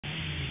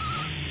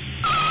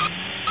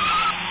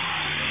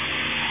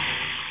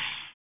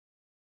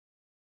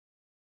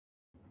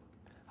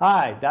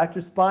Hi,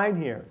 Dr. Spine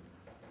here.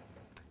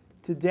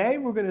 Today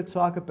we're going to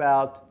talk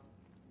about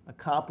a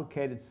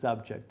complicated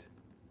subject,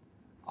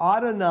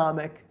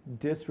 autonomic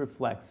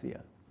dysreflexia.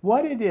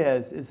 What it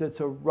is it's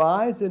a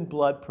rise in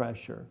blood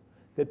pressure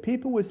that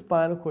people with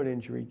spinal cord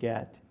injury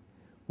get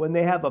when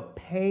they have a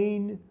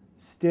pain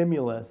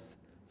stimulus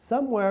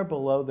somewhere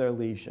below their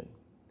lesion.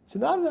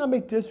 So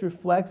autonomic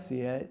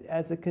dysreflexia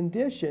as a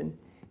condition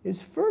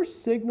is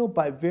first signaled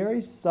by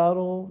very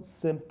subtle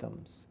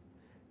symptoms.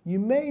 You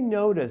may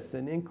notice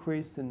an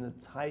increase in the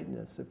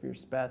tightness of your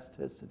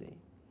spasticity.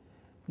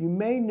 You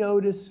may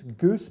notice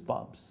goose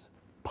bumps.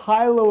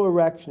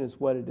 Piloerection is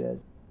what it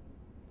is.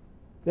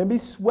 Then be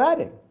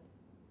sweating.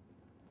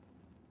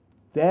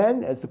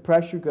 Then, as the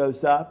pressure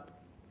goes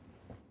up,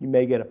 you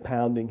may get a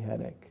pounding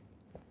headache.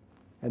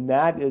 And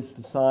that is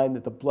the sign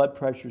that the blood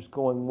pressure is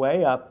going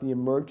way up. The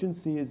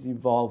emergency is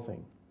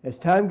evolving. As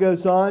time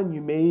goes on,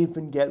 you may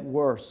even get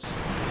worse.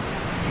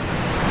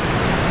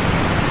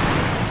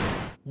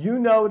 You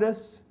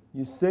notice,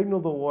 you signal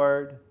the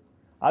word,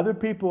 other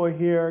people are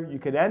here, you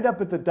could end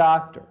up at the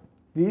doctor.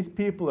 These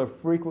people are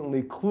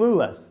frequently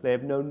clueless. They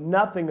have known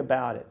nothing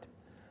about it.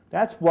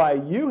 That's why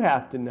you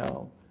have to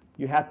know.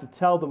 You have to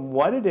tell them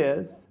what it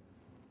is,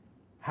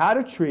 how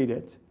to treat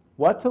it,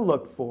 what to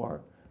look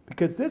for,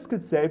 because this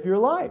could save your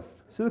life.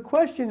 So the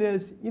question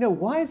is,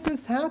 why is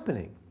this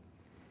happening?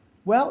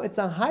 Well, it's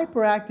a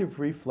hyperactive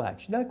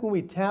reflex. Like when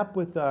we tap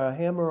with a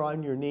hammer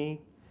on your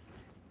knee,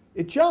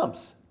 it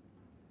jumps.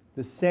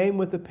 The same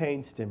with the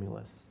pain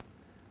stimulus.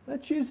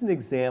 Let's use an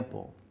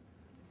example.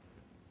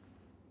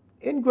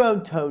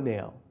 Ingrown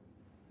toenail.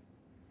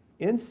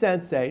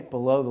 Insensate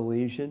below the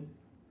lesion.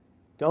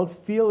 Don't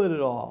feel it at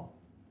all.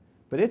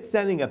 But it's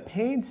sending a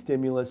pain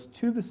stimulus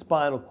to the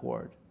spinal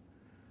cord.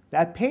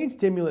 That pain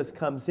stimulus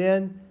comes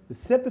in, the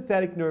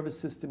sympathetic nervous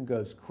system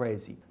goes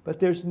crazy.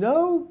 But there's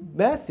no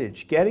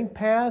message getting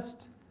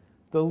past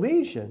the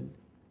lesion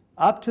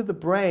up to the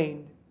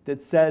brain that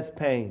says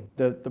pain.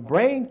 The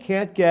brain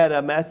can't get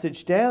a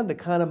message down to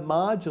kind of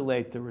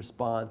modulate the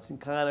response and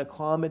kind of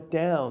calm it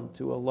down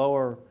to a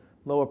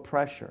lower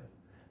pressure.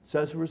 So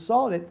as a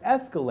result, it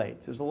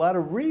escalates. There's a lot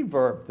of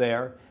reverb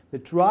there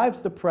that drives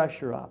the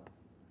pressure up.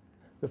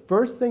 The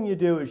first thing you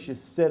do is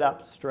just sit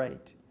up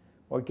straight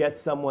or get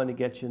someone to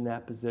get you in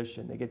that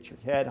position. They get your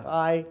head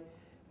high,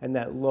 and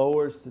that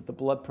lowers the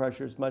blood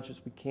pressure as much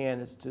as we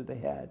can as to the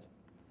head.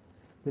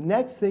 The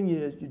next thing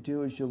you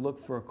do is you look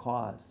for a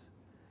cause.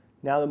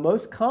 Now, the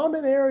most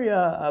common area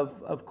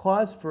of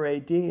cause for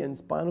AD and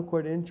spinal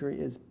cord injury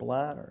is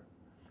bladder.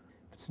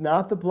 If it's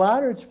not the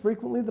bladder, it's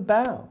frequently the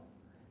bowel.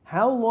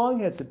 How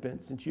long has it been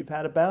since you've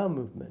had a bowel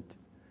movement?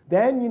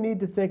 Then you need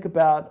to think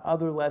about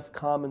other less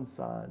common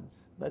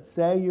signs. Let's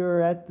say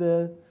you're at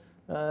the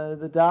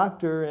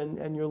doctor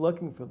and you're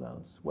looking for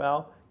those.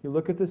 Well, you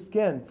look at the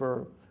skin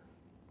for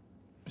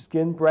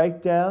skin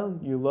breakdown.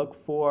 You look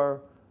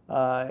for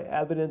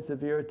evidence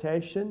of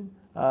irritation.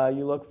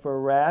 You look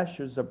for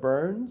rashes or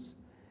burns.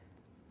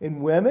 In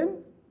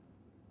women,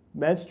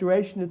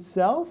 menstruation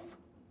itself,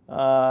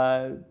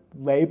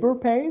 labor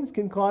pains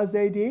can cause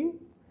AD.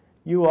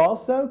 You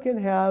also can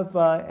have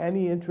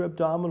any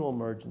intra-abdominal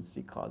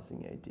emergency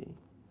causing AD.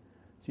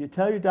 So you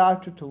tell your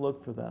doctor to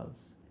look for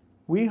those.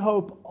 We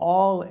hope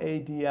all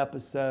AD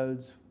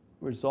episodes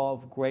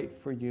resolve great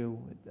for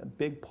you. A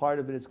big part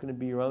of it is going to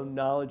be your own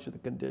knowledge of the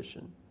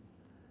condition.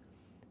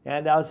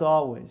 And as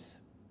always,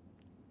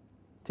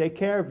 take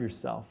care of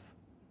yourself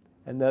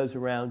and those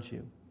around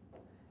you.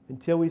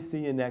 Until we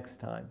see you next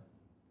time.